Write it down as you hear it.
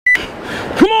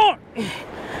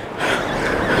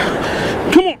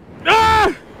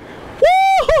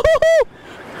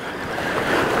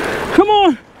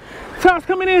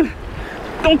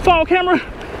Don't fall, camera.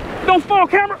 Don't fall,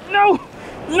 camera. No.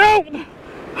 No.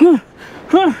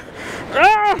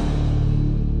 Ah.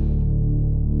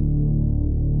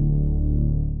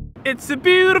 It's a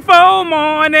beautiful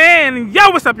morning. Yo,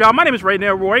 what's up, y'all? My name is Roy.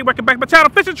 Welcome back to my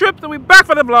channel, Fishing Trips, and we back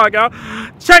for the vlog, y'all.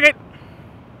 Check it.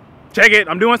 Check it.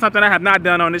 I'm doing something I have not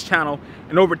done on this channel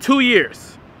in over 2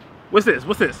 years. What's this?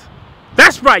 What's this?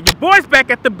 That's right, your boy's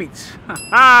back at the beach.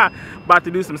 About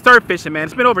to do some surf fishing, man.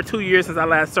 It's been over 2 years since I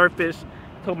last surf fished.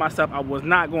 Told myself I was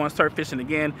not going surf fishing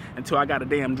again until I got a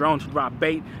damn drone to drop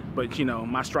bait. But you know,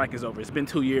 my strike is over. It's been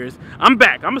 2 years. I'm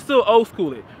back. I'm still old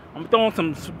school it. I'm throwing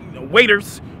some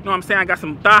waders. You know what I'm saying? I got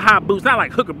some thigh-high boots. Not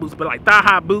like hooker boots, but like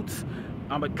thigh-high boots.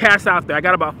 I'm gonna cast out there. I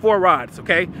got about 4 rods,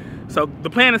 okay? So the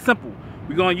plan is simple.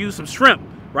 We're gonna use some shrimp,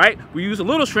 right? We use a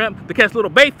little shrimp to catch little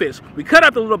bait fish. We cut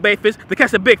out the little bait fish to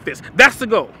catch a big fish. That's the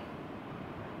goal.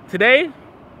 Today,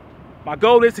 my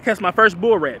goal is to catch my first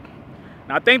bull red.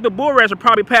 Now, I think the bull reds are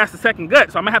probably past the second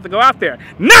gut, so I'm gonna have to go out there.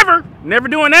 Never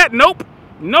doing that. Nope.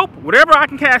 Whatever I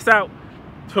can cast out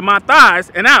for my thighs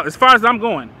and out, as far as I'm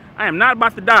going. I am not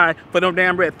about to die for them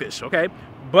damn redfish, okay?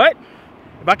 But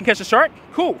if I can catch a shark,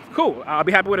 cool. I'll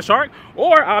be happy with a shark,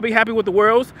 or I'll be happy with the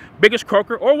world's biggest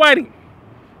croaker or whiting.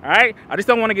 All right? I just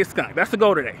don't want to get skunked. That's the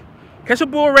goal today. Catch a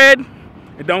bull red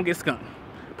and don't get skunked.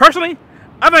 Personally,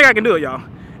 I think I can do it, y'all.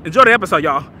 Enjoy the episode,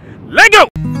 y'all. Let go!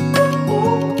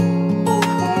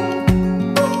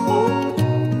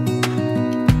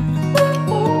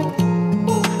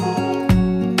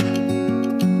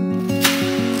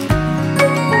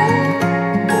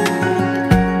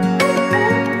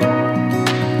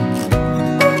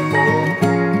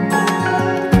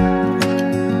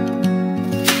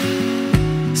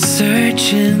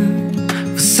 Searching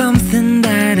for something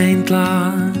that ain't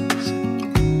lost.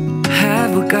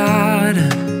 Have we got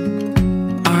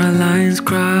our lines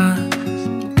crossed?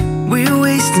 We're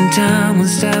wasting time on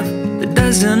stuff that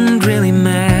doesn't really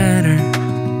matter,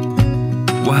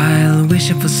 while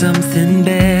wishing for something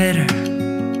better.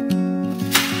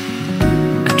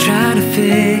 I try to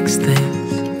fix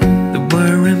things that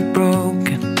weren't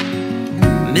broken,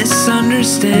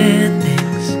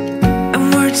 misunderstandings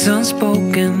and words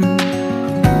unspoken.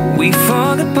 We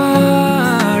fall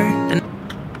apart and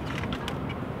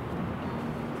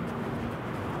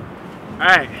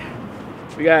alright,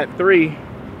 we got 3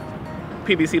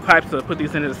 PVC pipes to put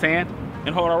these into the sand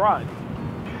and hold our rod.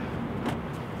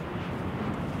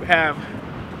 We have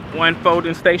 1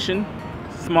 folding station,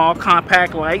 small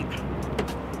compact light,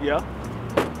 yeah,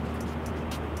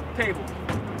 table.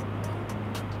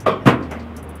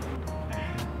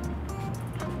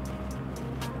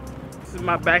 This is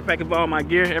my backpack with all my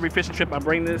gear. Every fishing trip I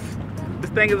bring this.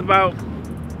 This thing is about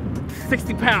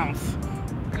 60 pounds.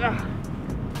 Ugh.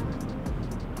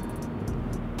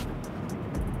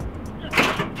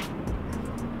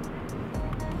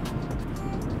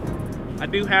 I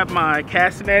do have my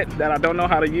cast net that I don't know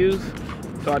how to use,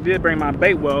 so I did bring my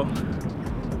bait well.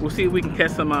 We'll see if we can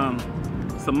catch some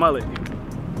mullet.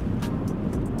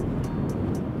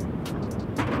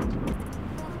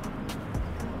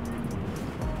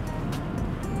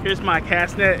 Here's my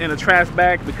cast net in a trash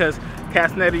bag because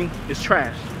cast netting is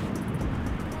trash.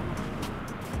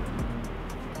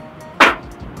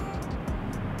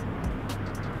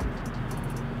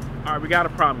 All right, we got a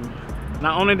problem.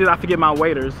 Not only did I forget my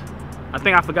waders, I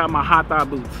think I forgot my hot thigh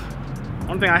boots.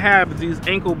 Only thing I have is these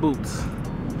ankle boots.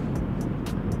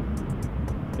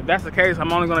 If that's the case,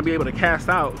 I'm only gonna be able to cast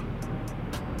out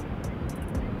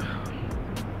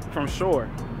from shore.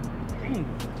 Dang.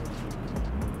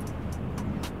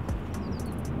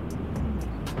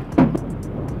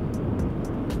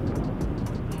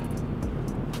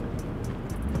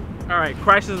 All right,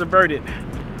 crisis averted.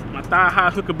 My thigh-high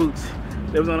hooker boots,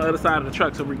 they was on the other side of the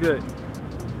truck, so we're good.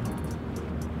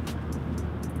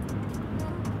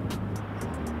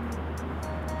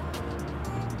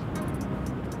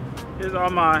 Here's all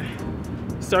my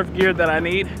surf gear that I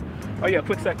need. Oh yeah,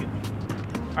 quick second.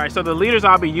 All right, so the leaders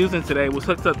I'll be using today was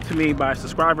hooked up to me by a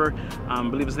subscriber. I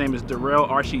believe his name is Darrell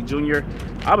Archie Jr.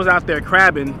 I was out there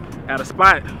crabbing at a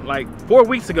spot like 4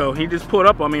 weeks ago. He just pulled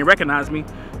up on me and recognized me,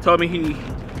 told me he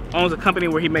owns a company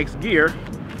where he makes gear.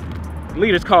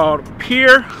 Leaders called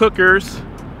Pier Hookers,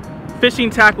 Fishing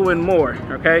Tackle and More,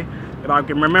 okay? If I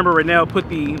can remember, Renell put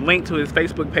the link to his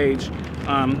Facebook page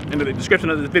in the description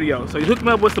of this video. So he hooked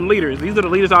me up with some leaders. These are the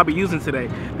leaders I'll be using today.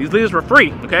 These leaders were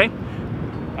free, okay?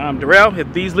 Darrell,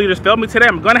 if these leaders fail me today,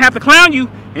 I'm gonna have to clown you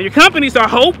and your company, so I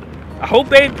hope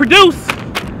they produce.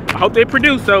 I hope they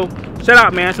produce, so shout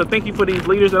out, man. So thank you for these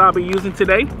leaders that I'll be using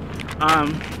today.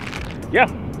 Yeah,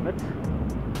 that's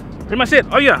pretty much it.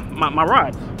 Oh yeah, my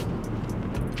rods.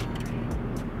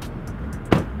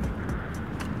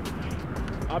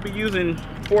 I'll be using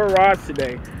 4 rods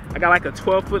today. I got like a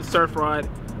 12-foot surf rod,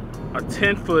 a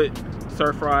 10-foot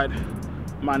surf rod,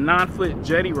 my 9-foot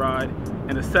jetty rod,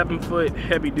 and a 7-foot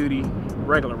heavy-duty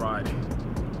regular rod.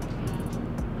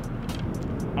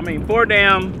 I mean, 4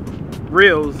 damn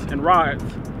reels and rods.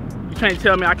 You trying to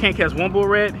tell me I can't catch one bull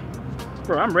red?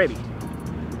 Bro, I'm ready.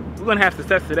 We're gonna have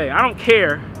success today. I don't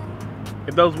care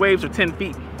if those waves are 10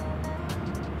 feet.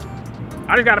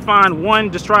 I just gotta find one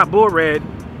distraught bull red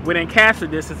within caster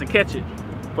distance and catch it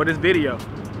for this video.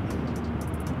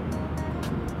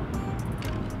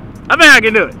 I think I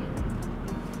can do it.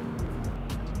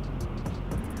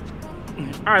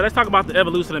 All right, let's talk about the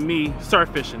evolution of me surf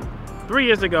fishing. 3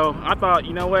 years ago, I thought,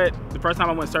 you know what? The first time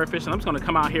I went surf fishing, I'm just gonna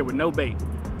come out here with no bait.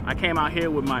 I came out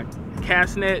here with my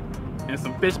cast net and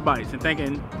some fish bites and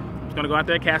thinking, I'm just gonna go out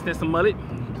there, cast net some mullet,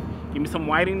 give me some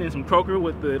whiting and some croaker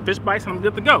with the fish bites, and I'm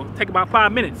good to go. Take about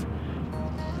 5 minutes.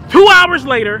 2 hours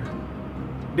later,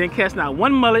 didn't catch not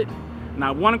one mullet,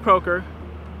 not one croaker,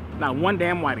 not one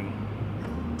damn whiting.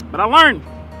 But I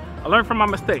learned from my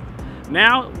mistake.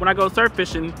 Now, when I go surf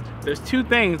fishing, there's 2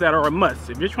 things that are a must.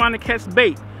 If you're trying to catch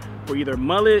bait for either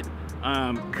mullet,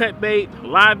 cut bait,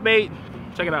 live bait,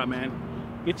 check it out, man.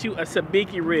 Get you a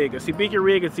sabiki rig. A sabiki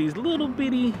rig is these little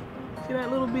bitty, see that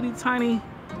little bitty tiny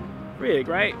rig,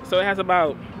 right? So it has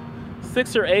about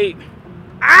 6 or 8,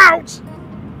 ouch,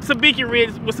 sabiki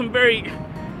rigs with some very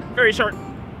sharp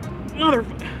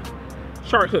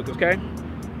hooks, okay?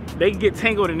 They get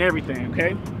tangled in everything,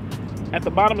 okay? At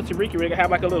the bottom of the sabiki rig, I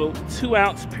have like a little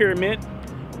 2-ounce pyramid.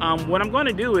 What I'm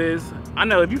gonna do is, I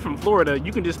know if you're from Florida,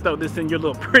 you can just throw this in your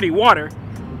little pretty water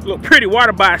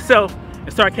by itself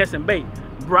and start catching bait.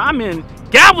 Bro, I'm in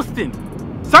Galveston,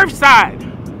 Surfside,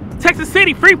 Texas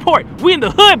City, Freeport. We in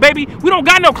the hood, baby. We don't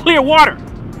got no clear water.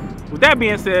 With that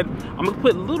being said, I'm gonna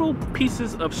put little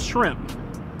pieces of shrimp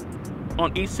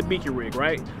on each sabiki rig,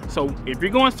 right? So if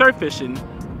you're going surf fishing,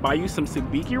 buy you some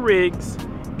sabiki rigs,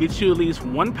 get you at least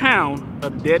 1 pound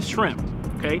of dead shrimp,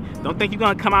 okay? Don't think you're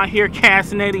gonna come out here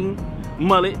cast netting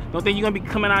mullet. Don't think you're gonna be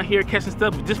coming out here catching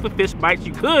stuff just with fish bites.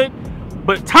 You could,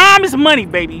 but time is money,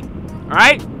 baby, all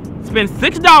right? Spend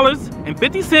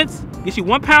 $6.50, get you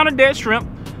 1 pound of dead shrimp.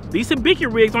 These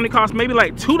sabiki rigs only cost maybe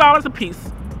like $2 a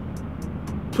piece.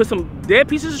 Put some dead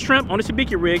pieces of shrimp on the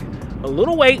sabiki rig, a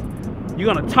little weight.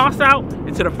 You're gonna toss out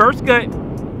into the first gut.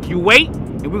 You wait,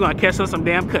 and we're gonna catch us some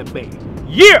damn cut bait.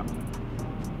 Yeah!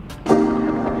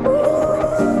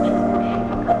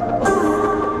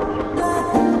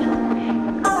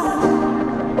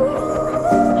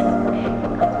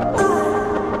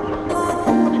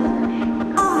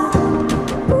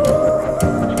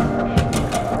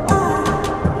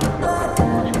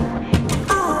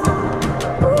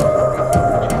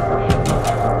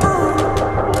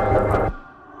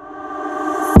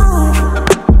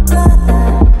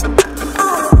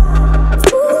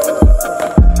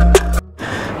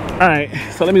 All right,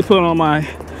 so let me put on my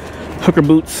hooker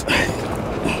boots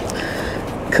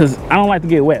because I don't like to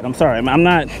get wet. I'm sorry, I'm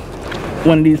not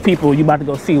one of these people you about to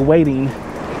go see wading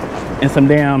in some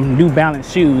damn New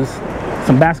Balance shoes,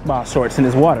 some basketball shorts in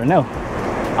this water. No,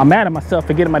 I'm mad at myself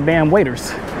for getting my damn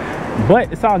waders,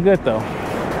 but it's all good though.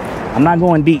 I'm not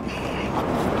going deep.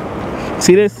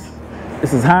 See this?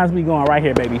 This is high as we going right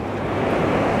here, baby.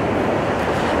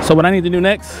 So what I need to do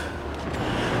next,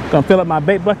 gonna fill up my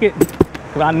bait bucket.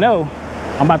 Because I know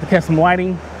I'm about to catch some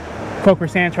whiting, croaker,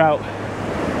 sand trout,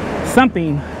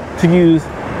 something to use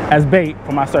as bait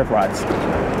for my surf rods.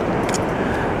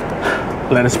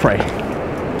 Let us pray.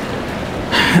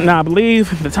 Now I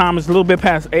believe the time is a little bit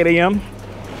past 8 a.m.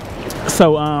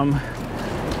 So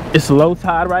it's low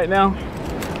tide right now.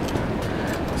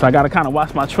 So I gotta kind of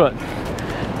watch my truck.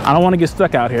 I don't want to get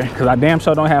stuck out here because I damn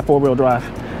sure don't have 4-wheel drive.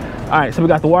 All right, so we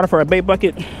got the water for our bait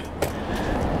bucket.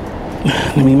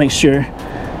 Let me make sure.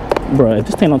 Bro, if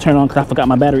this thing don't turn on because I forgot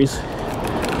my batteries,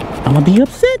 I'm gonna be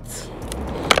upset.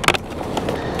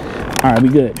 All right, we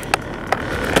good.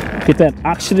 Get that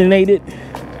oxygenated.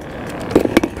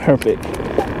 Perfect.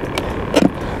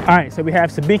 All right, so we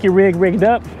have sabiki rig rigged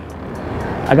up.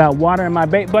 I got water in my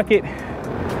bait bucket.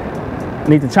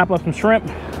 Need to chop up some shrimp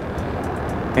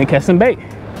and catch some bait.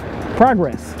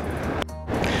 Progress.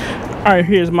 All right,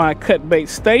 here's my cut bait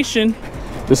station.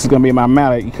 This is gonna be my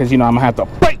mallet because, you know, I'm gonna have to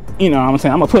bite. You know what I'm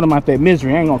saying? I'm gonna put them out that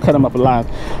misery. I ain't gonna cut them up alive.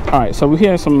 All right, so we're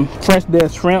here some fresh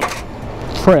dead shrimp,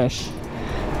 fresh,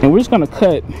 and we're just gonna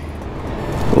cut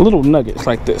little nuggets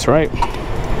like this, right?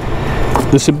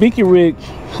 The sabiki rig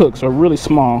hooks are really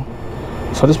small,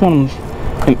 so I just want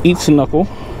them in each knuckle,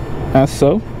 as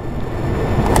so.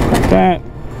 Like that,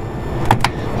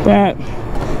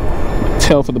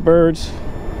 tail for the birds.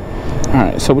 All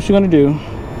right, so what you're gonna do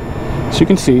As you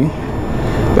can see,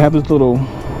 they have this little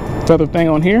feather thing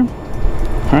on here.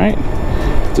 All right,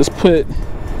 just put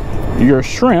your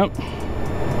shrimp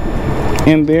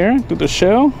in there through the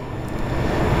shell.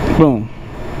 Boom,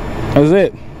 that's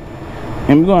it.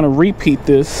 And we're going to repeat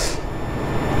this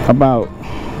about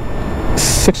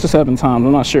 6 to 7 times.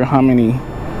 I'm not sure how many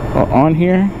are on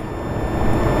here.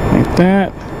 Like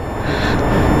that.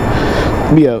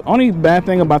 But yeah, only bad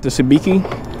thing about the sabiki,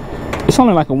 it's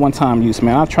only like a one-time use,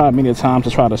 man. I've tried many times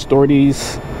to try to store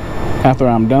these after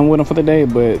I'm done with them for the day,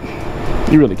 but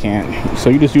you really can't. So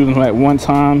you just use them like one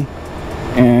time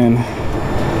and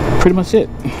pretty much it.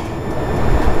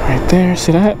 Right there,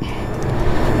 see that?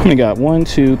 We got 1,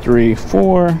 2, 3,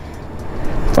 4,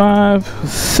 5,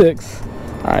 6.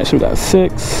 All right, so we got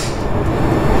 6.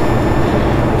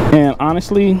 And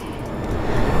honestly,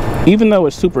 even though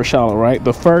it's super shallow, right?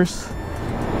 The first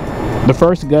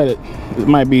gut, it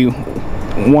might be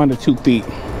 1 to 2 feet.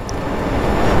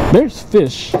 There's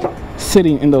fish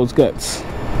sitting in those guts.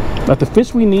 But the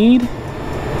fish we need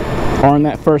are in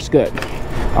that first gut.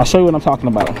 I'll show you what I'm talking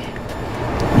about.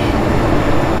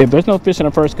 If there's no fish in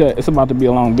the first gut, it's about to be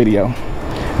a long video.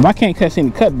 If I can't catch any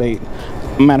cut bait,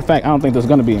 matter of fact, I don't think there's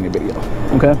gonna be any video.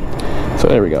 Okay, so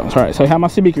there we go. All right, so I have my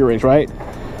sabiki rigs, right?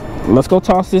 Let's go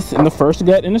toss this in the first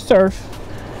gut in the surf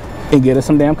and get us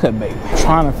some damn cut bait. I'm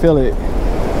trying to feel it.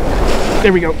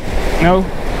 There we go. No,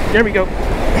 there we go.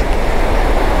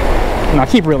 Now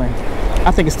keep reeling.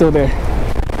 I think it's still there.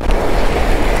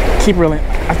 Keep reeling.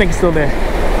 I think it's still there.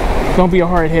 Don't be a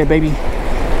hard head, baby.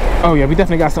 Oh yeah, we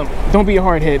definitely got some. Don't be a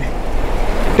hard head.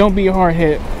 Don't be a hard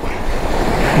head.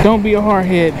 Don't be a hard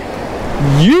head.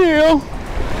 Yeah.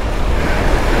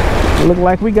 Look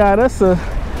like we got us a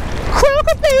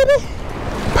croaker, baby.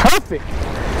 Perfect.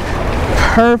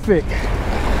 Perfect.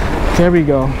 There we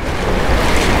go.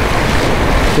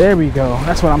 There we go.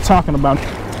 That's what I'm talking about.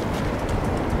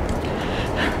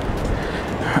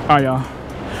 All right, y'all.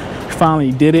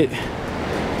 Finally did it.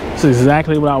 This is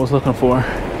exactly what I was looking for.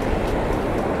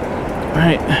 All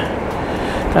right.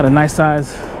 Got a nice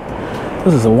size.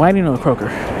 This is a whiting or a croaker?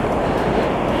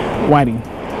 Whiting.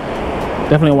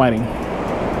 Definitely a whiting.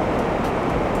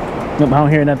 Nope, I don't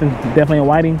hear nothing. Definitely a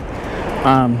whiting.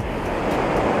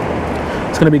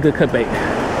 It's gonna be good cut bait.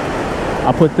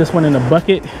 I'll put this one in the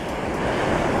bucket.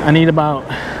 I need about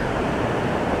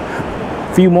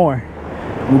a few more.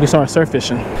 We can start surf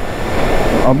fishing.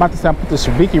 I'm about to say I put the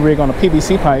sabiki rig on a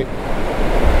PVC pipe.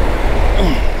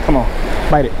 Come on,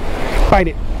 bite it, bite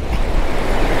it.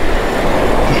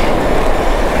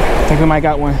 I think we might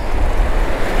got one.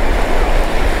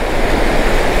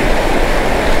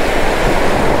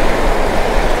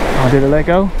 Oh, did it let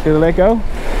go? Did it let go?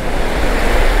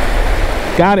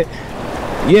 Got it.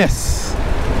 Yes,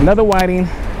 another whiting.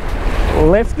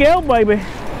 Let's go, baby.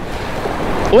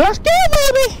 Let's go,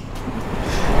 baby.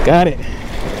 Got it.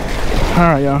 All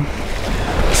right, y'all.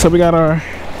 So we got our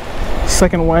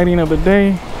second whiting of the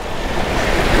day.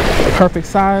 Perfect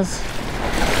size.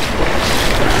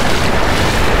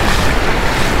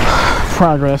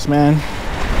 Progress, man.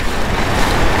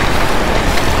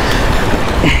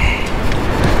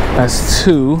 That's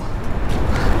 2.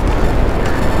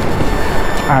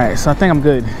 All right, so I think I'm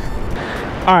good.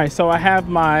 All right, so I have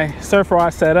my surf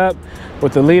rod set up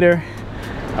with the leader.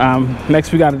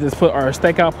 Next, we got to just put our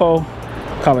stakeout pole.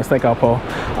 Call it stakeout pole.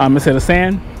 Instead of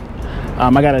sand.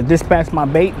 I got to dispatch my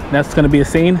bait. That's going to be a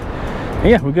scene. And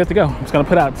yeah, we're good to go. I'm just going to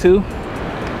put out 2.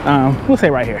 We'll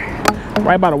say right here,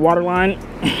 right by the water line.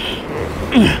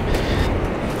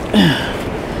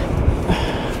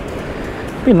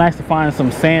 Be nice to find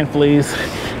some sand fleas.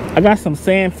 I got some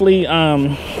sand flea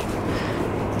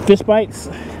fish bites.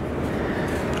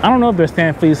 I don't know if there's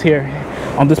sand fleas here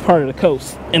on this part of the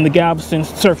coast in the Galveston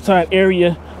Surfside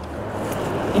area.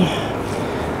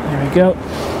 There we go.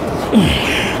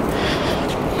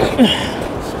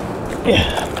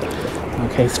 Yeah.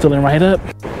 Okay, it's filling right up.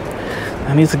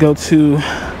 I need to go to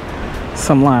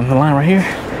some line. The line right here.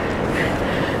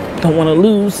 Don't want to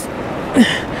lose.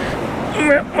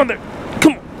 Mother,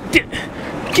 come on,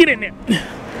 get in there.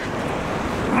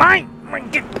 Mine,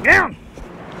 get down.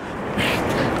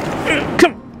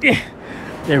 Come on, yeah.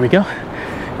 There we go.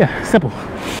 Yeah, simple.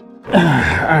 All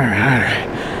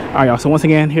right, y'all. So once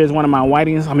again, here's one of my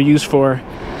whitings I'm gonna use for.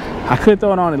 I could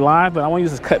throw it on it live, but I want to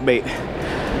use this cut bait.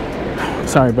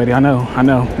 Sorry, buddy. I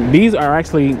know. These are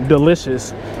actually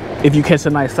delicious if you catch a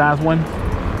nice size one.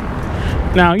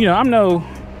 Now, you know, I'm no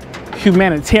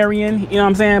humanitarian, you know what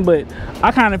I'm saying, but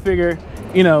I kind of figure,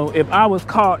 you know, if I was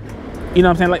caught, you know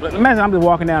what I'm saying, like imagine I'm just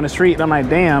walking down the street and I'm like,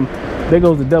 damn, there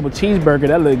goes the double cheeseburger,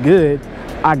 that look good.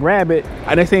 I grab it,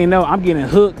 next thing you know, I'm getting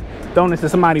hooked, thrown into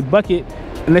somebody's bucket,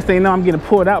 And next thing you know, I'm getting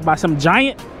pulled out by some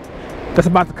giant that's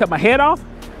about to cut my head off.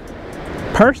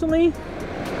 Personally,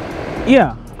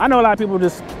 yeah, I know a lot of people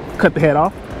just cut the head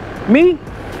off. Me,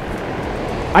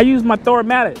 I use my Thor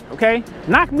mallet, okay?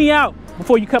 Knock me out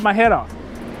before you cut my head off.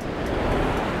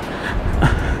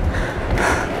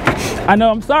 I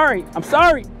know, I'm sorry.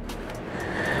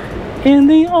 In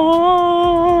the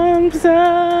arms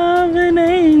of an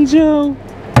angel,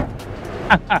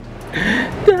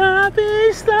 the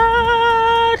bee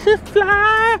starts to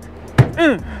fly.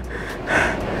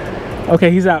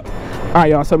 Okay, he's out. All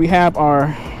right, y'all, so we have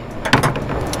our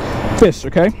fish,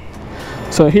 okay?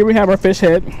 So here we have our fish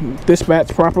head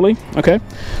dispatched properly, okay?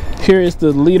 Here is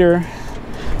the leader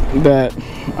that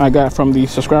I got from the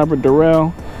subscriber,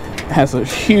 Darrell. It has a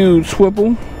huge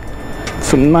swivel,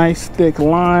 some nice thick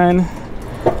line,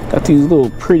 got these little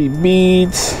pretty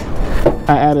beads.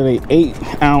 I added a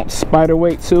 8-ounce spider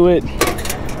weight to it.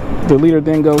 The leader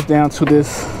then goes down to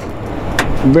this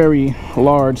very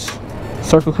large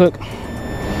circle hook.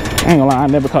 I ain't gonna lie, I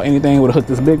never caught anything with a hook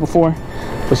this big before.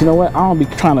 But you know what? I don't be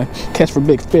trying to catch for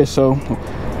big fish, so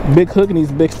big hook and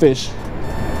these big fish.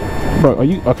 Bro, are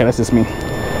you? Okay, that's just me.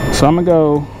 So I'm gonna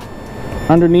go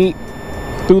underneath,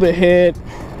 through the head,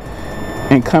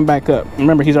 and come back up.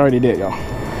 Remember, he's already dead, y'all.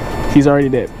 He's already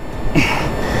dead.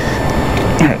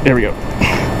 All right, there we go.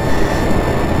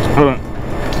 Hold on.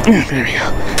 There we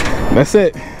go. That's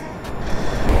it.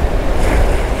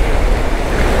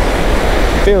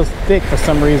 Feels thick for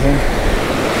some reason.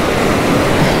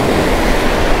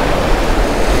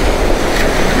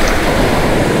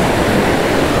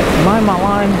 Mind my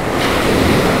line.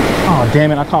 Oh,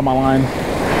 damn it, I caught my line.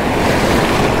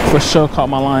 For sure caught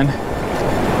my line.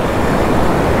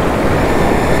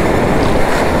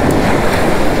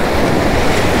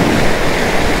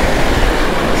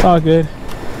 It's all good,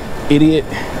 idiot.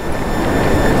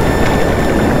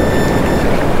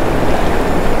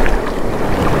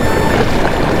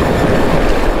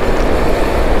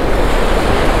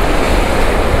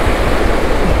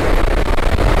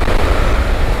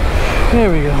 There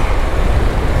we go.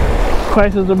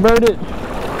 Prices are birded,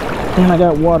 and I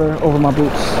got water over my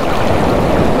boots.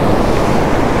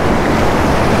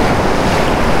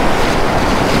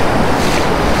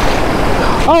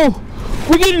 Oh,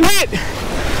 we're getting hit.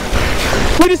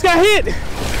 We just got hit.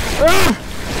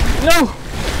 No.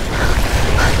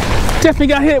 Definitely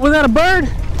got hit. Was that a bird?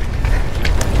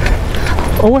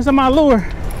 Or was that my lure?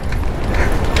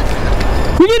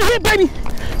 We getting hit, baby.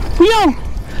 We on.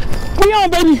 We on,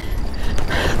 baby.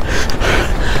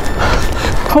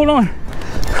 Hold on.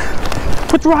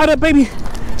 Put your rod up, baby.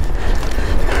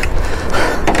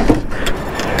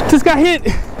 Just got hit.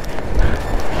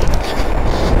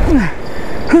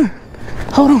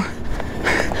 Hold on.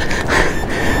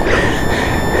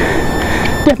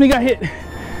 Definitely got hit.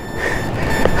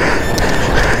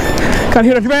 Gotta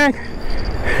hit a drag.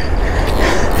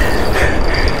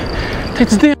 Take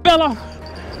this damn bell off.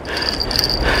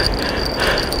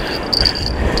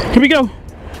 Here we go.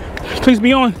 Please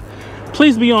be on.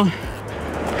 Please be on.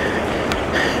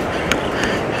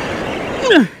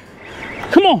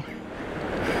 Come on.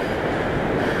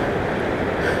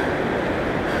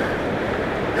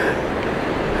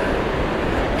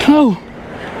 Oh.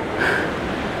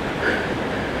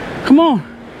 Come on.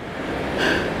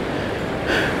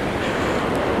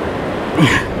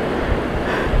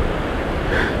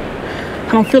 I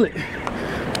don't feel it.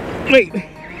 Wait.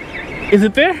 Is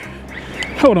it there?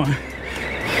 Hold on.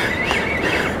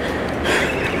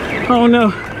 Oh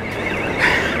no.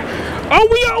 Oh,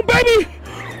 we on, baby!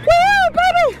 Woo,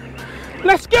 baby!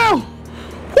 Let's go!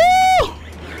 Woo!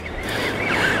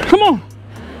 Come on.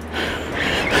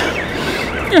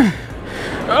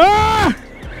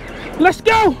 Let's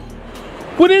go!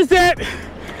 What is that?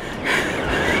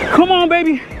 Come on,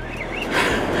 baby.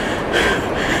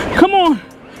 Come on.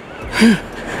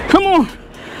 Come on.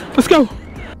 Let's go.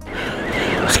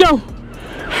 Let's go.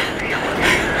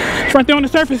 It's right there on the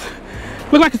surface.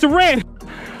 Look like it's a red.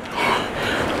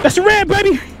 That's a red,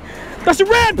 baby. That's a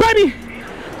red, baby.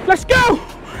 Let's go.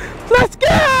 Let's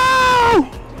go.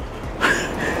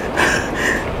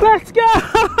 Let's go.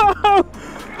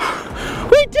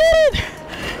 We did it.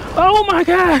 Oh my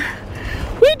God.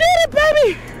 We did it,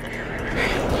 baby.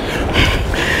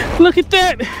 Look at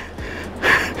that.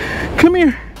 Come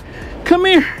here. Come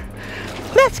here.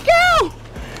 Let's go.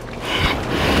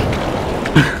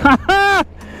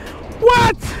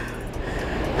 What?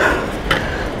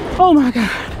 Oh my God.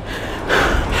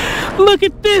 Look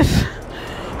at this.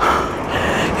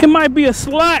 It might be a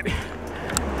slot.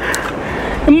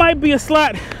 It might be a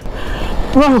slot.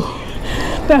 Bro,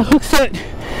 that hook set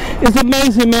is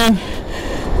amazing, man.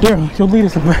 Daryl, your lead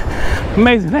is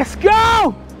Amazing. Let's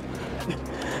go.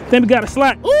 Then we got a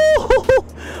slack. Ooh,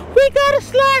 we got a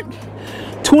slack.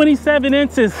 27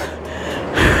 inches.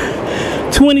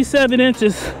 27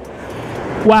 inches.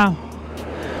 Wow.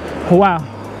 Wow.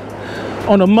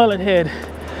 On a mullet head.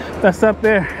 That's up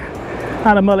there.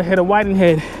 Not a mullet head, a whiting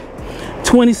head.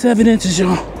 27 inches,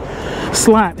 y'all.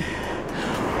 Slot.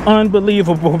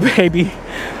 Unbelievable, baby.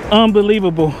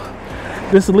 Unbelievable.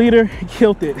 This leader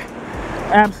killed it.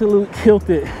 Absolute killed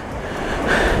it.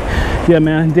 Yeah,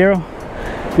 man. Daryl,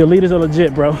 your leaders are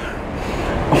legit, bro.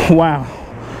 Wow.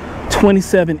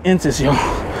 27 inches, y'all.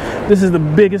 This is the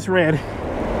biggest red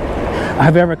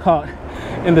I've ever caught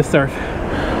in the surf.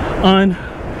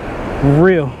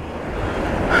 Unreal.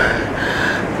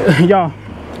 Y'all,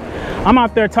 I'm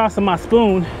out there tossing my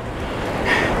spoon,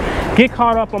 get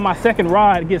caught up on my second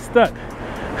rod, get stuck.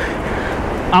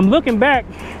 I'm looking back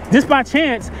just by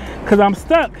chance because I'm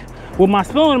stuck with my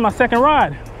spoon and my second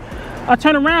rod. I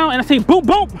turn around and I see boom,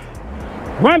 boom,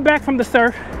 run back from the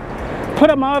surf, put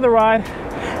up my other rod,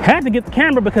 had to get the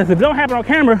camera because if it don't happen on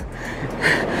camera,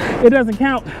 it doesn't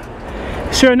count.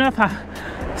 Sure enough, I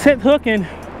set hook and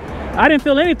I didn't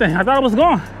feel anything. I thought it was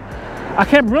gone. I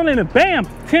kept reeling and bam,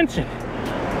 tension.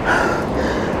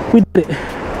 We did it.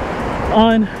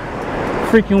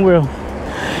 Unfreaking real.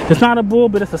 It's not a bull,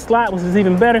 but it's a slot, which is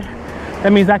even better.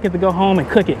 That means I get to go home and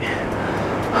cook it.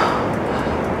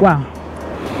 Wow.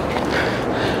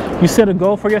 You set a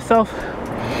goal for yourself,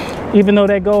 even though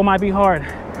that goal might be hard.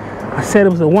 I said it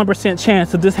was a 1%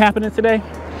 chance of this happening today.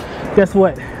 Guess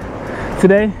what?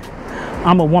 Today,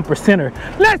 I'm a 1%er.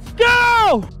 Let's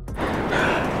go!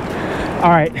 All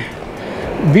right,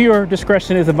 viewer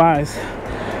discretion is advised.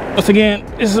 Once again,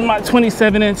 this is my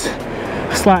 27-inch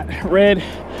slot red.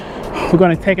 We're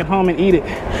gonna take it home and eat it.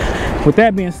 With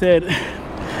that being said,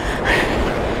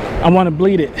 I wanna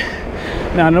bleed it.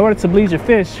 Now, in order to bleed your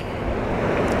fish,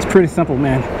 it's pretty simple,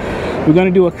 man. We're gonna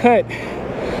do a cut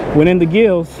within the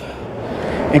gills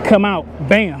and come out,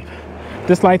 bam,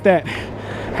 just like that.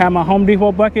 Have my Home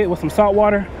Depot bucket with some salt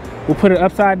water. We'll put it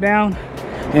upside down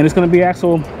and it's gonna be a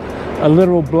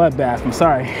literal bloodbath, I'm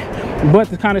sorry. But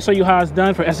to kind of show you how it's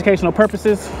done for educational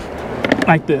purposes,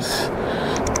 like this.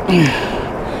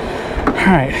 All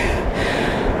right.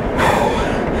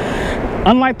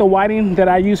 Unlike the whiting that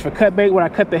I use for cut bait where I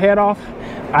cut the head off,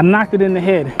 I knocked it in the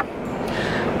head.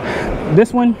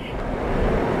 This one,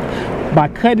 by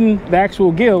cutting the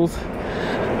actual gills,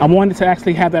 I wanted to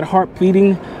actually have that heart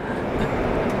beating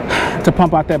to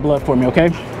pump out that blood for me,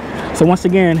 okay? So once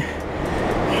again,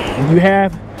 you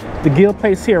have the gill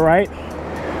place here, right?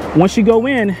 Once you go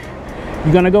in,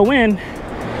 you're gonna go in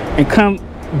and come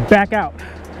back out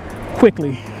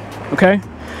quickly, okay?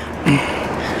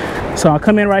 So I'll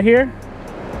come in right here.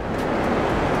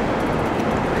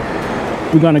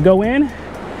 We're gonna go in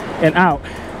and out.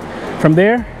 From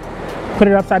there, put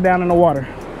it upside down in the water.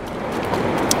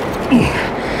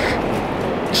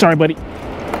 Sorry, buddy.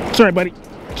 Sorry, buddy.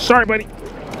 Sorry, buddy.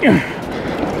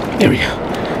 There we go.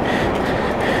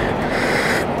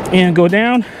 And go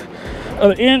down,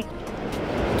 other end.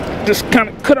 Just kind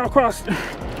of cut across.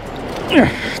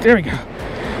 There we go.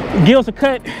 Gills are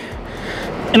cut,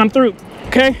 and I'm through,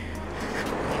 okay?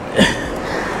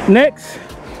 Next,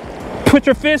 put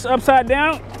your fish upside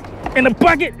down in the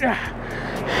bucket.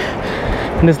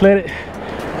 And just let it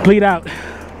bleed out.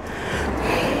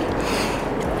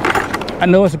 I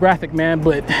know it's graphic, man,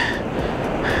 but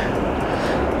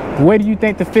where do you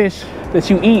think the fish that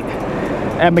you eat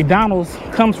at McDonald's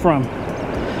comes from?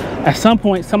 At some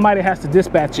point, somebody has to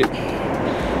dispatch it.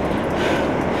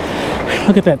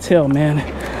 Look at that tail, man.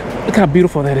 Look how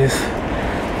beautiful that is.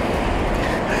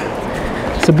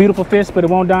 It's a beautiful fish, but it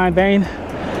won't die in vain.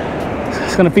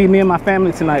 It's gonna feed me and my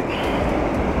family tonight.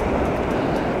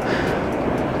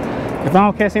 If I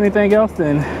don't catch anything else,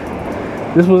 then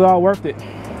this was all worth it.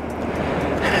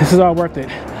 This is all worth it.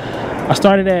 I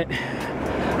started at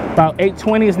about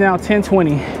 8:20, it's now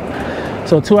 10:20.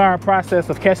 So 2-hour process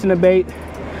of catching the bait.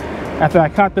 After I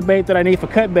caught the bait that I need for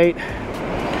cut bait,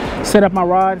 set up my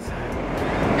rods,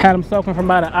 had them soaking for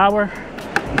about an hour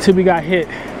until we got hit.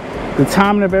 The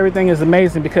timing of everything is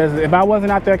amazing because if I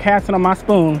wasn't out there casting on my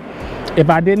spoon, if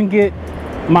I didn't get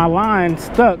my line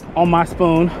stuck on my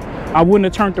spoon, I wouldn't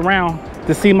have turned around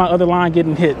to see my other line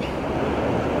getting hit.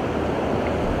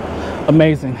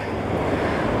 Amazing.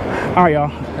 All right,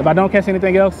 y'all. If I don't catch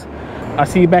anything else, I'll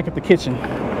see you back at the kitchen.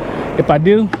 If I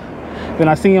do, then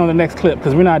I'll see you on the next clip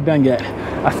because we're not done yet.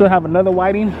 I still have another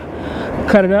whiting.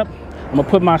 Cut it up. I'm gonna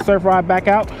put my surf rod back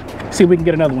out, see if we can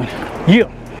get another one. Yeah.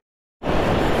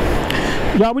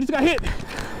 Y'all, we just got hit.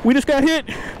 We just got hit.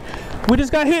 We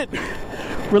just got hit.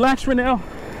 Relax, Renell.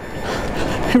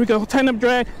 Here we go. Tighten up,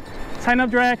 drag. Tighten up,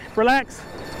 drag. Relax.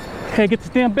 Okay, get this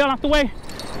damn bell out the way.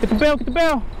 Get the bell, get the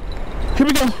bell. Here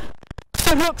we go.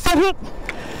 Set hook, set hook.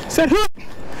 Set hook.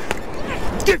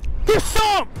 Get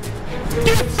some.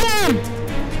 Get some.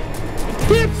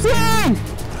 Get some.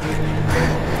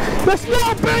 Let's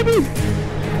go, baby.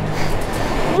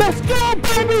 Let's go,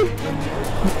 baby.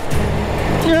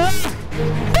 Yeah.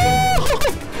 Woo.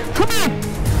 Come on.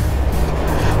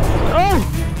 Oh,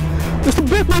 this is a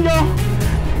big one, y'all.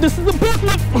 This is a big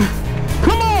one.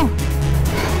 Come on.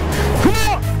 Come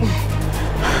on.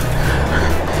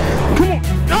 Come on.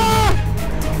 Ah.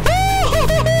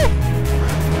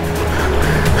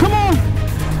 Come on.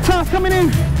 Time's coming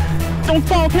in. Don't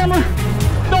fall, camera.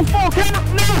 Don't fall, camera.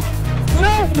 No.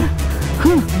 No.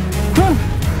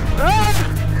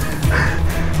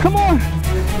 Come on.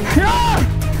 Ah.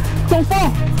 Don't fall.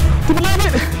 We can love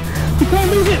it. We can't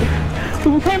lose it.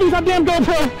 We can't lose our damn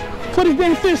GoPro for this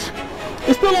damn fish.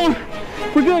 It's still on.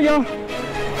 We're good, y'all.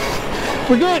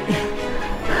 We're good.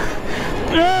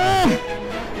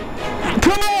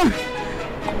 Come on.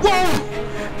 Whoa.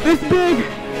 It's big.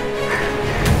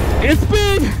 It's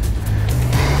big.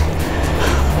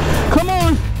 Come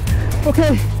on.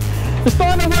 Okay. It's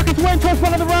starting to work its way towards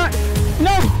one of the rocks.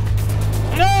 No.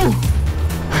 No.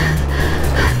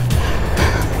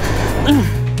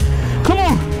 Come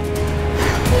on.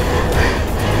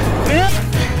 Yeah.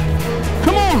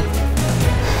 Come on.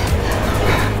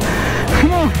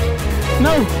 Come on.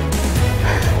 No.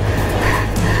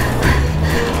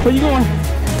 Where you going?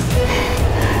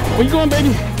 Where you going, baby?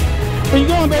 Where you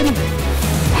going, baby?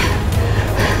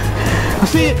 I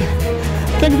see it.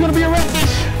 Think it's gonna be a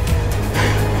redfish.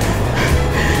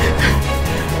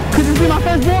 Could this be my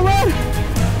first bull run?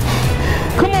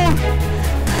 Come on.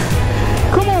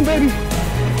 Come on, baby.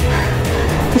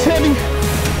 It's heavy.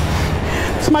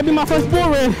 This might be my first bull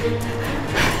red.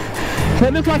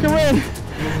 That looks like a red.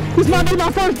 This might be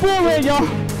my first bull red, y'all.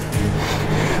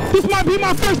 This might be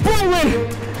my first bull red.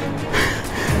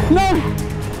 No.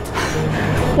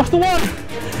 Watch the water.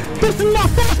 This is my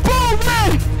first bull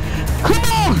red. Come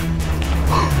on.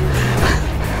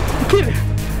 Get it.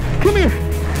 Come here.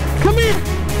 Come here.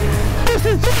 This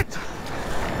is it.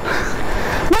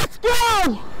 Let's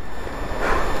go.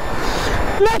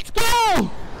 Let's go.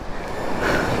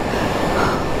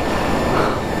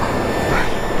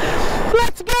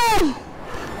 Let's go.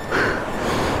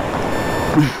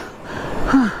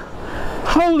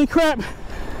 Holy crap.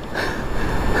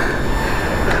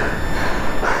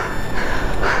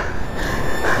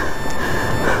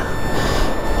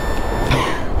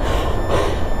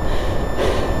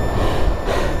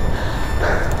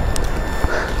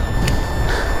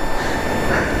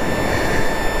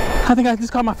 I think I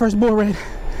just caught my first bull red.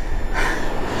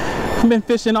 I've been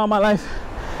fishing all my life.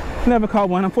 Never caught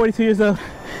one. I'm 42 years old.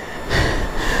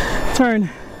 Turned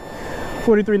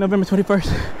 43 November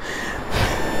 21st.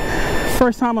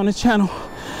 First time on this channel.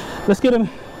 Let's get a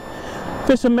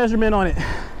fish measurement on it.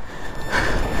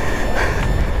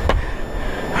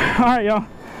 All right, y'all.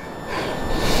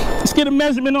 Let's get a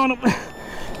measurement on them.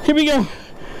 Here we go.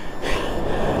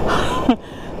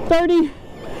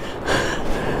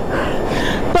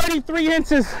 33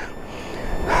 inches.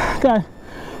 Got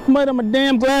mud on my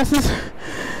damn glasses.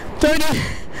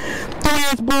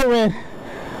 33-inch bull red.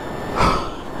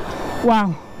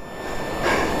 Wow.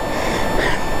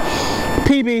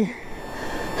 PB.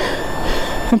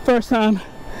 And first time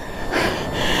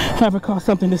I ever caught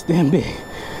something this damn big.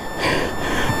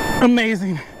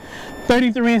 Amazing.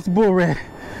 33-inch bull red.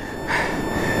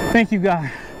 Thank you,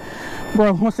 God.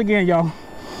 Bro, once again, y'all,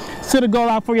 set a goal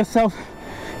out for yourself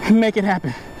and make it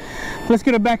happen. Let's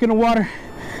get her back in the water.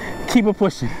 Keep it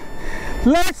pushing.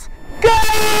 Let's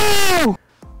go!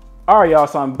 All right, y'all,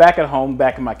 so I'm back at home,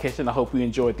 back in my kitchen. I hope you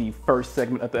enjoyed the first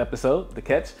segment of the episode, the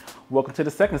catch. Welcome to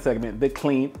the second segment, the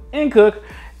clean and cook.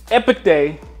 Epic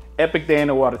day in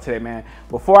the water today, man.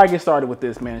 Before I get started with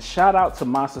this, man, shout out to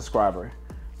my subscriber,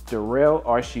 Darrell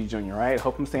RC Jr., right?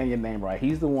 Hope I'm saying your name right.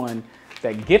 He's the one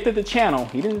that gifted the channel.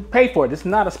 He didn't pay for it. This is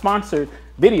not a sponsored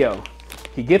video.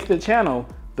 He gifted the channel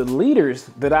the leaders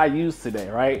that I use today,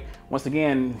 right? Once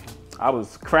again, I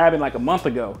was crabbing like a month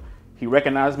ago. He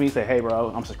recognized me, said, hey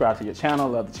bro, I'm subscribed to your channel,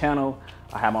 love the channel.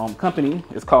 I have my own company.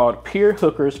 It's called Pure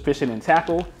Hookers Fishing and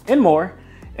Tackle and more.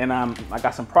 And I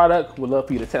got some product, would love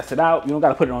for you to test it out. You don't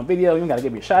gotta put it on video, you don't gotta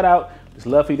give me a shout out. Just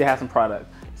love for you to have some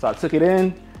product. So I took it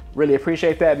in, really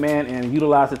appreciate that, man, and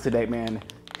utilize it today, man.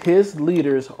 His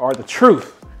leaders are the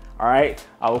truth. All right,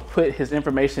 I will put his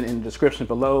information in the description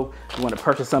below. If you want to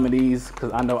purchase some of these,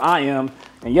 because I know I am.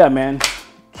 And yeah, man,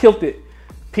 killed it.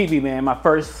 PB, man, my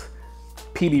first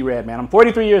PB red, man. I'm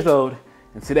 43 years old,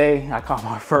 and today I caught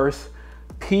my first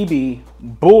PB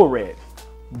bull red.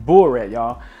 Bull red,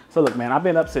 y'all. So look, man, I've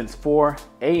been up since 4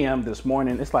 a.m. this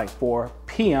morning. It's like 4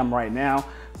 p.m. right now.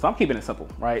 So I'm keeping it simple,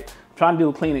 right? I'm trying to do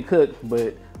a clean and cook,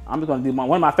 but I'm just gonna do one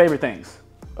of my favorite things,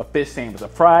 a fish sandwich, a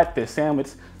fried fish sandwich.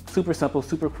 Super simple,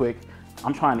 super quick.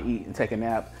 I'm trying to eat and take a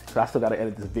nap because I still gotta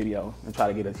edit this video and try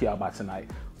to get it to y'all by tonight,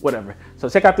 whatever. So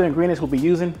check out the ingredients we'll be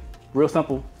using. Real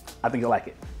simple, I think you'll like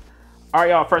it. All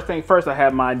right, y'all, first thing first, I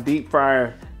have my deep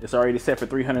fryer. It's already set for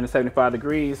 375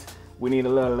 degrees. We need a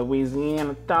little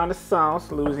Louisiana tartar sauce,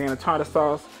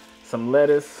 some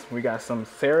lettuce. We got some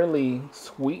Sara Lee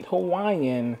sweet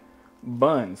Hawaiian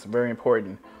buns, very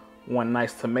important. One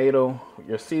nice tomato,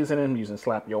 your seasoning, using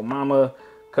Slap Yo Mama,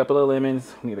 couple of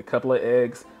lemons, we need a couple of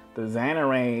eggs, the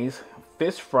Xanarese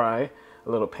fish fry, a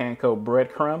little panko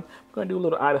breadcrumb. I'm gonna do a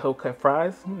little Idaho cut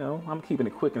fries. You know, I'm keeping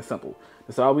it quick and simple.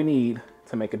 That's all we need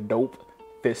to make a dope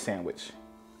fish sandwich.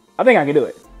 I think I can do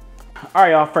it. All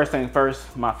right, y'all, first thing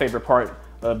first, my favorite part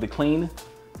of the cleaning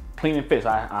fish.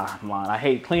 I'm lying. I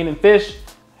hate cleaning fish.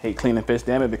 Damn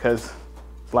it, because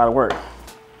it's a lot of work.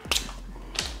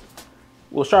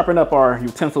 We'll sharpen up our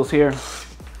utensils here.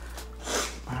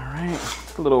 All right,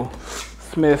 a little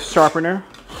Smith sharpener.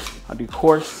 I'll do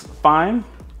coarse, fine.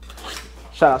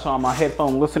 Shout out to all my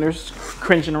headphone listeners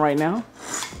cringing right now.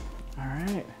 All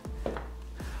right.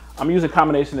 I'm using a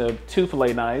combination of 2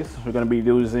 fillet knives. We're gonna be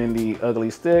using the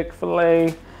Ugly Stick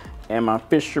fillet and my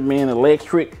Fisherman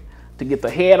Electric to get the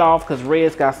head off, because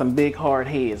Red's got some big hard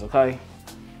heads, okay?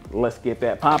 Let's get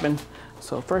that popping.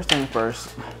 So first thing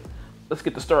first, let's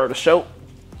get the start of the show.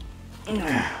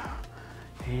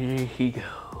 Here he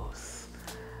goes.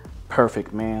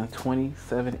 Perfect, man.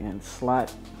 27-inch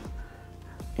slot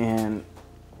and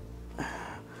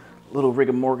little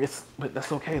rigor mortis, but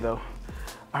that's okay though.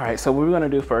 All right, so what we're gonna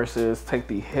do first is take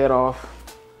the head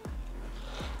off.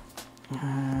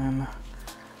 And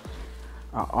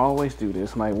I always do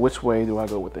this, like which way do I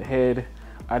go with the head?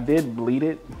 I did bleed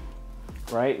it,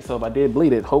 right? So if I did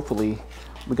bleed it, hopefully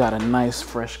we got a nice,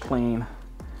 fresh, clean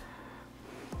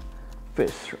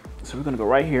fish. So we're gonna go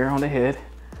right here on the head.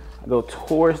 I go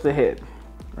towards the head,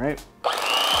 right?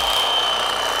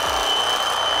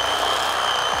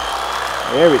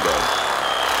 There we go.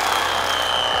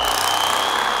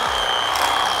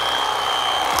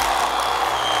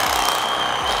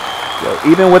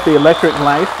 Yo, even with the electric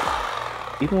knife,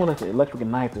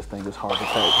 this thing is hard to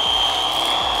take.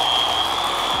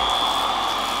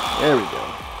 There we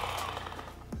go.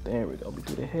 There we go. We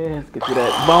do the head, let's get through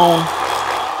that bone.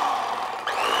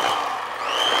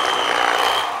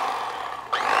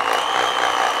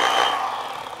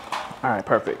 All right,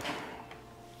 perfect.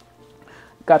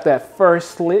 Got that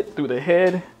first slit through the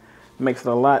head. Makes it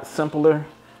a lot simpler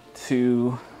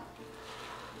to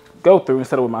go through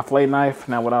instead of with my fillet knife.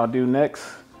 Now what I'll do next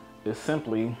is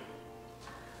simply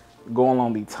go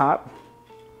along the top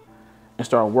and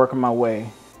start working my way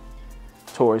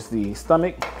towards the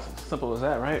stomach. Simple as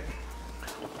that, right?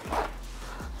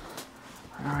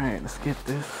 All right, let's get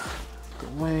this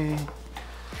away.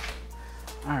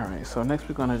 All right, so next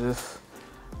we're gonna just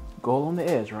go along the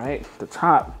edge, right? The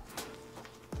top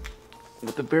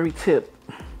with the very tip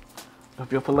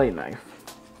of your fillet knife.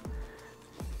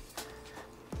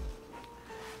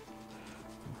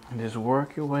 And just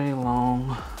work your way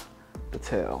along the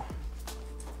tail.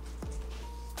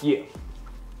 Yeah.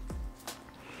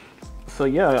 So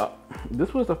yeah,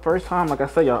 this was the first time, like I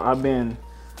said, y'all, I've been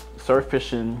surf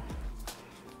fishing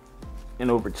in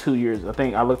over 2 years. I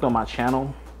think I looked on my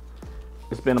channel.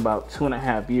 It's been about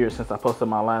 2.5 years since I posted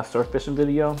my last surf fishing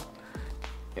video.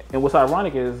 And what's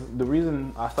ironic is the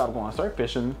reason I stopped going surf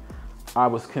fishing, I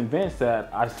was convinced that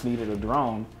I just needed a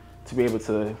drone to be able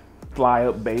to fly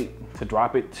up bait, to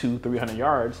drop it 200-300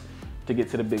 yards to get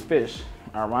to the big fish.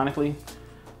 Ironically,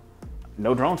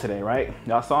 no drone today, right?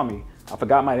 Y'all saw me. I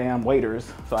forgot my damn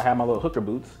waders, so I had my little hooker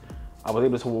boots. I was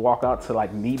able to walk out to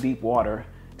like knee-deep water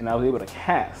and I was able to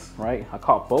cast, right? I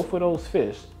caught both of those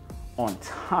fish on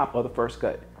top of the first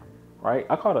gut, right?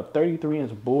 I caught a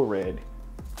 33-inch bull red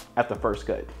at the first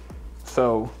gut.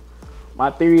 So my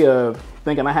theory of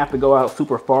thinking I have to go out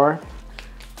super far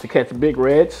to catch big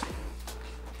reds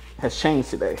has changed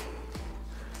today.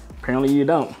 Apparently you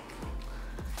don't.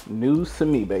 News to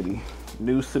me, baby.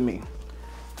 News to me.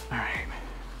 All right.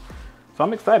 So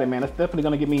I'm excited, man. It's definitely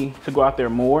gonna get me to go out there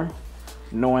more,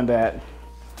 knowing that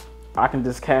I can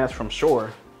just cast from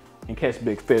shore and catch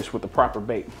big fish with the proper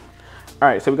bait. All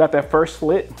right, so we got that first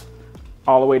slit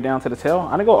all the way down to the tail.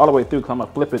 I'm gonna go all the way through because I'm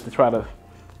gonna flip it to try to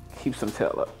keep some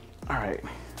tail up. All right,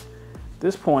 at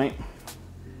this point,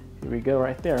 here we go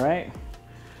right there, right?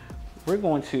 We're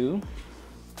going to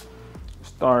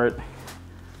start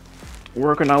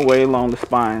Working our way along the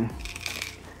spine.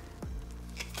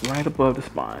 Right above the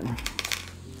spine.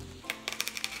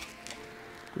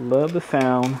 Love the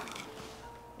sound.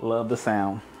 Love the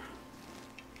sound.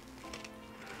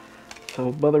 So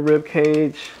above the rib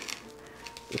cage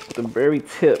is the very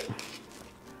tip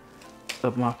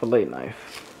of my fillet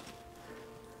knife.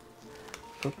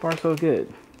 So far so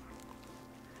good.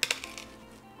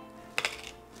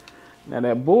 Now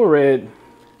that bull red,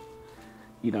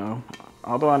 you know,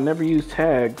 although I never use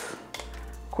tags,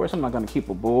 of course I'm not gonna keep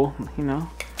a bull, you know,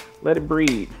 let it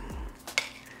breed.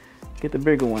 Get the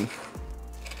bigger ones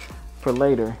for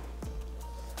later.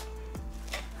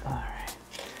 All right.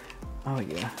 Oh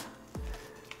yeah.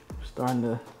 Starting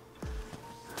to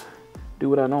do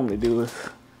what I normally do is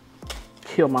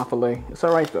kill my fillet. It's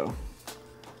all right though.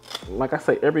 Like I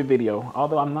say every video,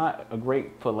 although I'm not a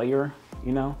great filleter,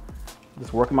 you know,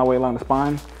 just working my way along the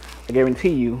spine, I guarantee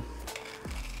you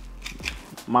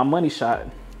my money shot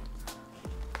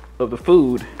of the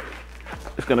food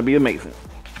is gonna be amazing.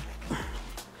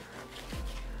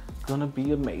 Gonna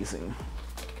be amazing.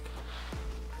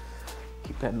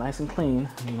 Keep that nice and clean.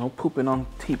 No pooping on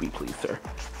TV, please, sir.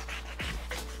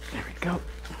 There we go.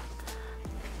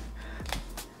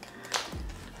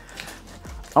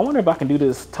 I wonder if I can do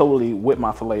this totally with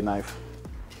my fillet knife.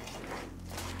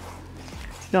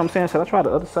 You know what I'm saying? Should I try the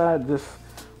other side just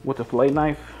with the fillet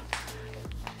knife?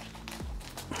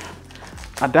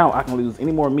 I doubt I can lose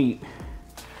any more meat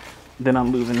than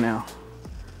I'm losing now.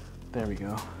 There we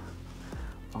go.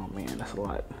 Oh man, that's a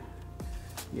lot.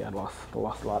 Yeah, I lost a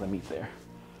lot of meat there.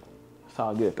 It's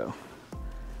all good though.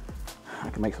 I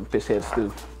can make some fish head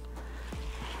stew.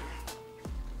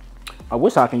 I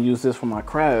wish I can use this for my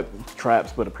crab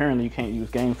traps, but apparently you can't use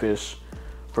game fish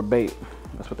for bait.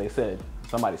 That's what they said.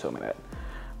 Somebody told me that.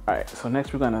 All right, so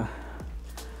next we're gonna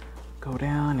go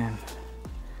down and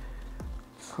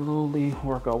slowly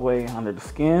work our way under the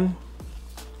skin.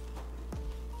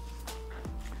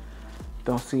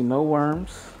 Don't see no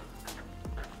worms.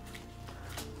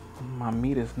 My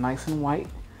meat is nice and white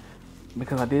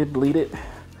because I did bleed it.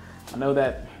 I know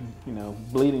that, you know,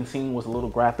 bleeding scene was a little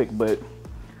graphic, but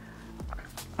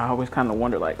I always kind of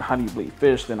wonder, like, how do you bleed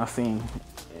fish? Then I seen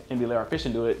MDLR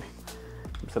Fishing do it.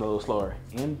 I said a little slower.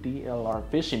 MDLR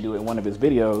Fishing do it in one of his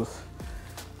videos,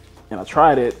 and I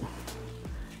tried it.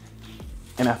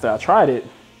 And after I tried it,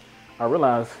 I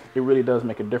realized it really does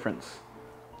make a difference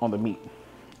on the meat.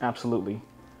 Absolutely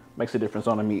makes a difference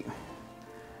on the meat.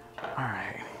 All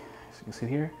right, as you can see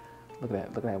here, look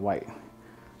at that white.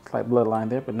 Slight bloodline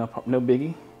there, but no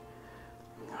biggie.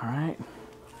 All right,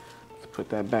 let's put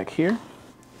that back here.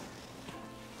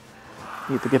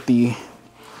 Need to get the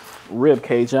rib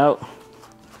cage out.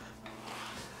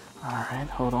 All right,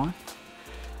 hold on.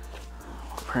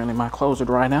 Apparently my clothes are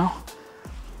dry now.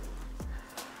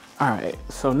 All right,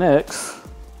 so next,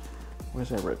 where's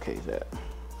that rib cage at?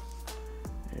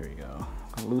 There we go.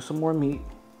 Gonna lose some more meat.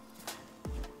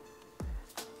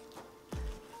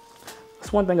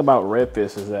 That's one thing about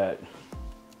redfish is that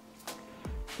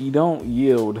you don't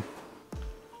yield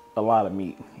a lot of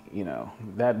meat. You know,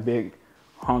 that big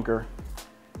hunker.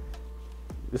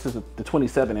 This is the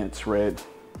 27-inch red,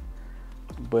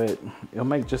 but it'll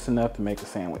make just enough to make a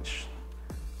sandwich.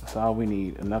 That's all we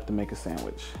need, enough to make a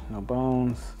sandwich. No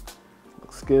bones,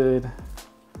 looks good,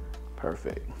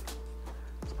 perfect.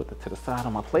 Let's put that to the side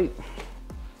on my plate.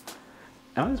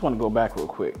 And I just want to go back real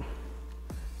quick.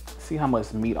 See how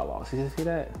much meat I lost. You see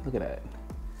that? Look at that.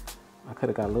 I could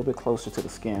have got a little bit closer to the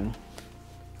skin.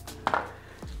 I'm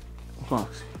gonna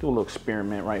do a little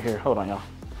experiment right here. Hold on, y'all.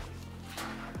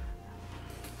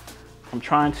 I'm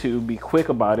trying to be quick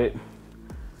about it.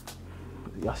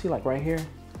 Y'all see, like right here?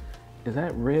 Is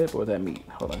that rib or is that meat?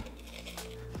 Hold on.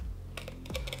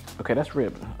 Okay, that's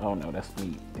rib. Oh no, that's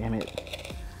meat. Damn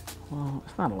it. Well,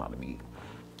 it's not a lot of meat.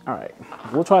 All right,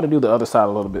 we'll try to do the other side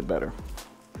a little bit better.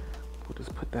 We'll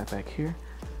just put that back here.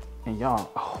 And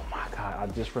y'all, oh my God, I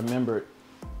just remembered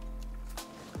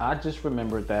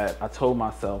that I told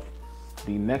myself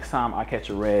the next time I catch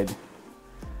a red,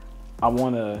 I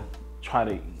wanna try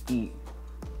to eat,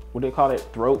 what do they call it?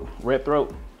 Throat, red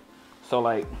throat. So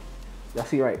like, y'all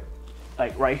see right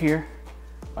here,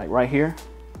 like right here,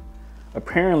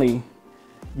 apparently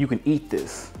you can eat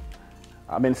this.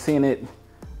 I've been seeing it,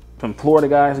 some Florida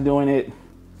guys doing it,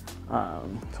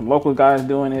 some local guys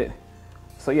doing it.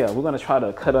 So yeah, we're gonna try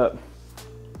to cut up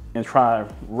and try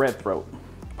red throat.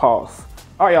 Pause.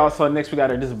 All right, y'all, so next we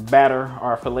gotta just batter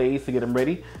our fillets to get them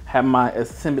ready. Have my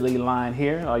assembly line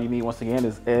here. All you need once again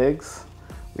is eggs.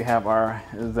 We have our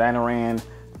Zanaran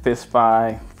fish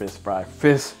fry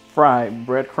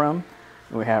breadcrumb.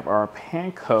 And we have our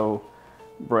panko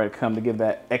bread come to give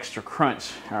that extra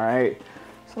crunch. All right.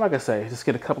 So like I say, just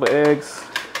get a couple of eggs,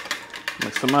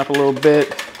 mix them up a little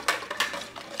bit.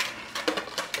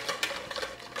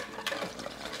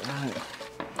 All right.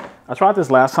 I tried this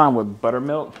last time with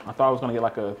buttermilk. I thought I was gonna get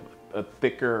like a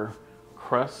thicker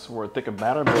crust or a thicker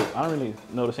batter, but I don't really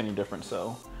notice any difference.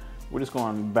 So we're just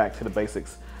going back to the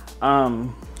basics.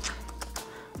 Now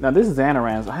this is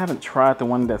Zanarans. I haven't tried the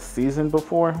one that's seasoned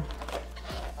before.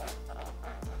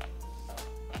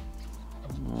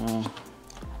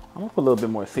 I'm gonna put a little bit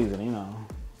more seasoning, you know.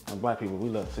 Like black people, we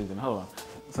love seasoning. Hold on.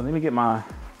 So let me get my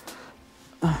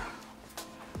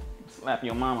slap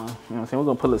your mama. You know what I'm saying?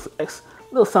 We're gonna put a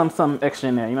little something extra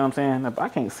in there. You know what I'm saying? I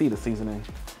can't see the seasoning.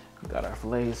 Got our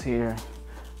fillets here.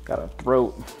 Got our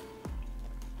throat.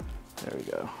 There we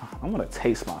go. I want to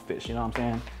taste my fish. You know what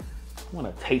I'm saying? I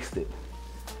want to taste it.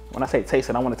 When I say taste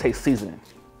it, I want to taste seasoning.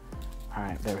 All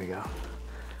right, there we go.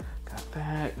 Got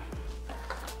that.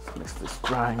 Mix this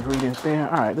dry ingredients there.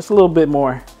 All right, just a little bit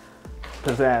more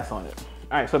pizzazz on it.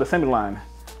 All right, so the assembly line.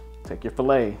 Take your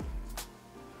filet,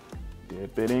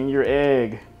 dip it in your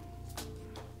egg.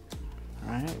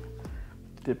 All right,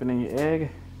 dip it in your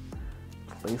egg,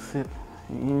 place it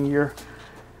in your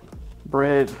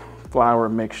bread flour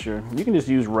mixture. You can just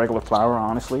use regular flour,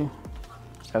 honestly,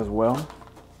 as well.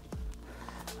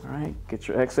 All right, get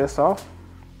your excess off.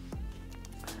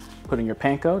 Put in your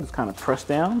panko, just kind of press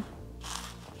down.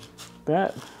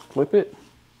 That, flip it,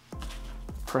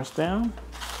 press down,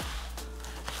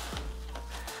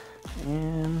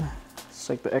 and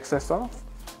shake the excess off.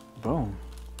 Boom,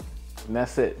 and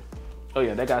that's it. Oh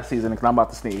yeah, that got seasoning because I'm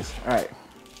about to sneeze. All right,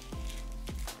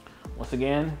 once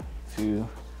again, to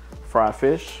fried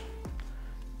fish,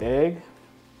 egg,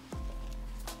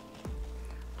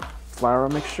 flour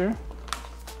mixture,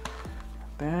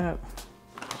 that.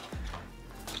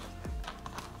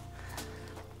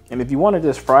 And if you want to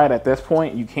just fry it at this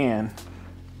point, you can,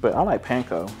 but I like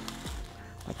panko.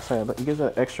 Like I said, it gives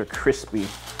that extra crispiness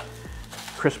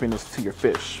to your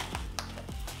fish.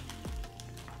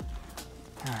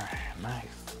 All right,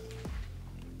 nice.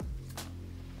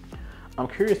 I'm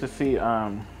curious to see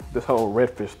this whole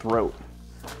redfish throat.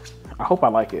 I hope I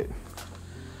like it.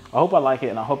 I hope I like it,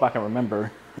 and I hope I can remember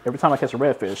every time I catch a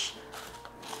redfish,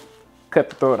 cut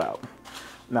the throat out.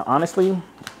 Now, honestly,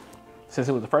 since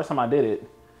it was the first time I did it,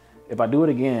 if I do it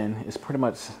again, it's pretty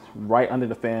much right under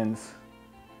the fins.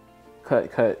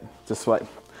 Cut, just like,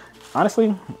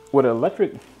 honestly, with an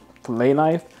electric fillet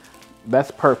knife,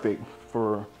 that's perfect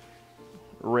for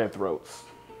red throats.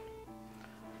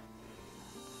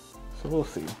 So we'll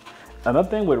see. Another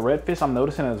thing with redfish I'm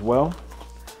noticing as well,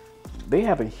 they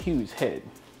have a huge head.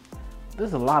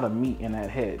 There's a lot of meat in that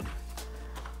head.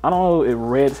 I don't know if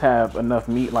reds have enough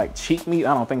meat, like cheek meat,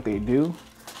 I don't think they do,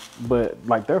 but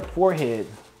like their forehead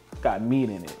got meat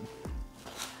in it.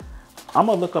 I'm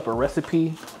gonna look up a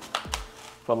recipe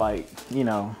for like, you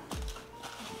know,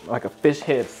 like a fish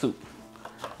head soup,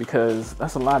 because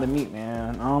that's a lot of meat,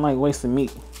 man. I don't like wasting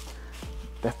meat.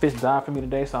 That fish died for me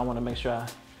today, so I want to make sure I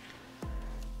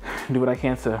do what I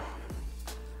can to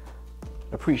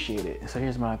appreciate it. So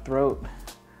here's my throat.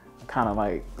 Kind of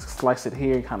like slice it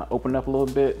here, kind of open up a little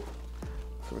bit.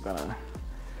 So we're gonna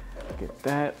get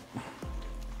that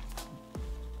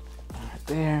right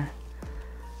there.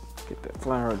 Get that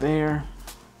flour there.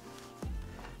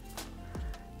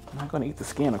 I'm not gonna eat the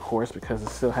skin, of course, because it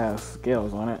still has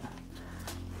scales on it.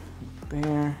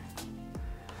 There,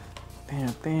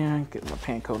 there. Get my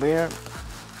panko there.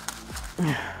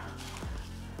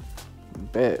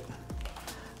 Bet.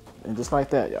 And just like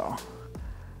that, y'all,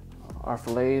 our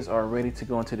fillets are ready to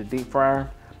go into the deep fryer.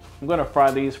 I'm gonna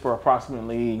fry these for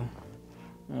approximately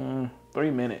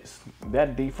 3 minutes.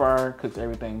 That deep fryer cooks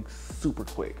everything super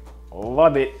quick.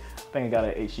 Love it. I think I got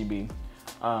an HEB.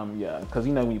 Yeah, because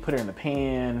you know when you put it in the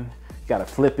pan, you gotta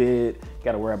flip it, you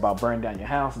gotta worry about burning down your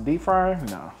house. Deep fryer,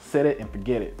 no, set it and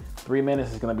forget it. 3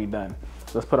 minutes is gonna be done.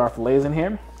 So let's put our fillets in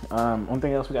here. One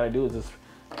thing else we gotta do is just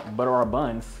butter our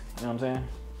buns, you know what I'm saying?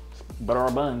 Butter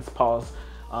our buns, pause.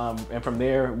 And from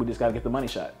there, we just gotta get the money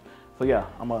shot. So yeah,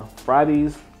 I'm gonna fry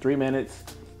these, 3 minutes.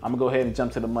 I'm gonna go ahead and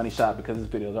jump to the money shot because this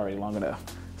video is already long enough.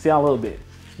 See y'all in a little bit.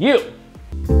 You!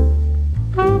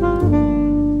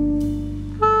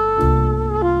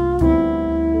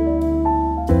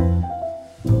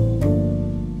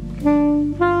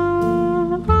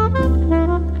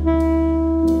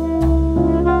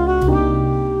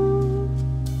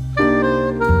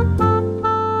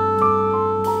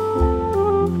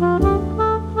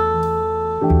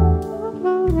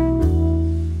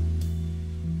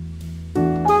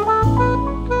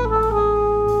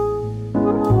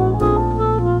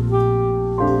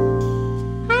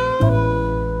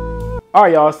 All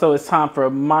right, y'all, so it's time for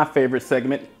my favorite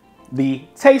segment, the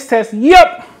taste test.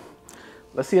 Yep.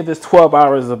 Let's see if this 12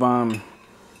 hours of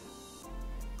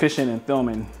fishing and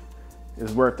filming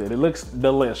is worth it. It looks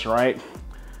delish, right?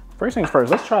 First things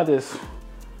first, let's try this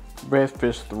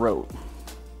redfish throat.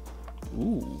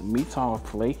 Ooh, meat's all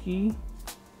flaky.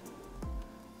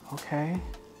 Okay.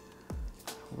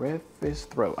 Redfish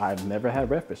throat. I've never had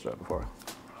redfish throat before.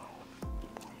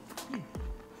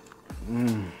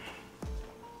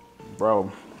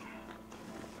 Bro.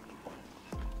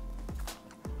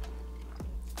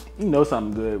 You know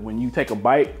something good when you take a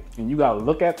bite and you gotta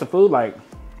look at the food like,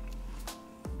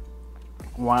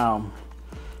 wow.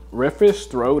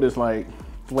 Redfish throat is like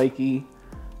flaky,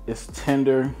 it's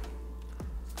tender.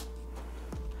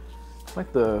 It's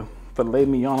like the filet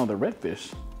mignon of the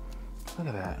redfish. Look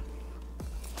at that.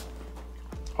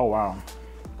 Oh wow.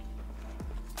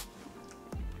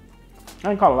 I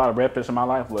ain't caught a lot of redfish in my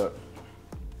life, but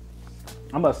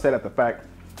I'm upset at the fact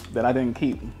that I didn't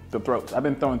keep the throats. I've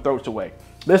been throwing throats away.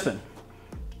 Listen,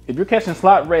 if you're catching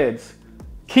slot reds,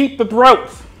 keep the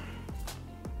throats.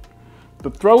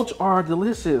 The throats are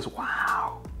delicious.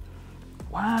 Wow.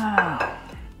 Wow.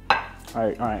 All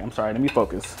right, I'm sorry, let me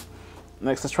focus.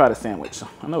 Next, let's try the sandwich.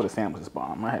 I know the sandwich is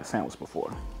bomb. I had sandwich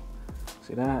before.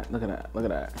 See that? Look at that, look at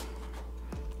that.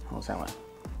 What's that one?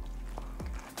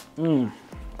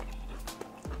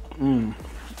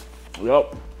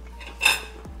 Yup.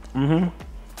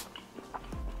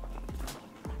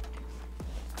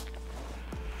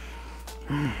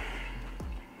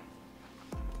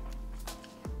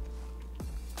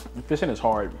 Fishing is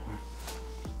hard,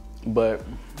 but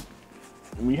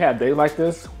when you have days like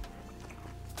this,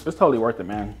 it's totally worth it,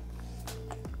 man.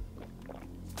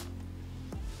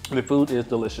 The food is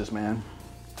delicious, man.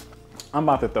 I'm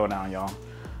about to throw down, y'all.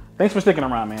 Thanks for sticking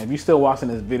around, man. If you're still watching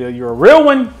this video, you're a real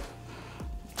one.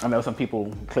 I know some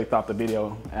people clicked off the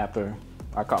video after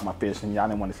I caught my fish and y'all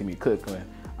didn't want to see me cook, but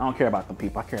I don't care about them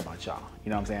people. I care about y'all.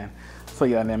 You know what I'm saying? So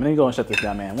yeah, man, let me go and shut this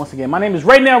down, man. Once again, my name is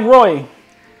Right Now Roy,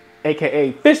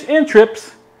 AKA Fish and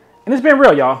Trips, and it's been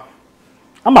real, y'all.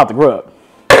 I'm about to grub.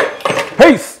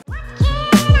 Peace.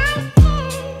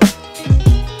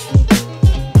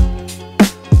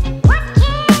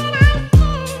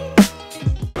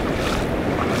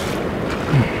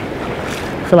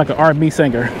 I feel like an R&B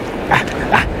singer.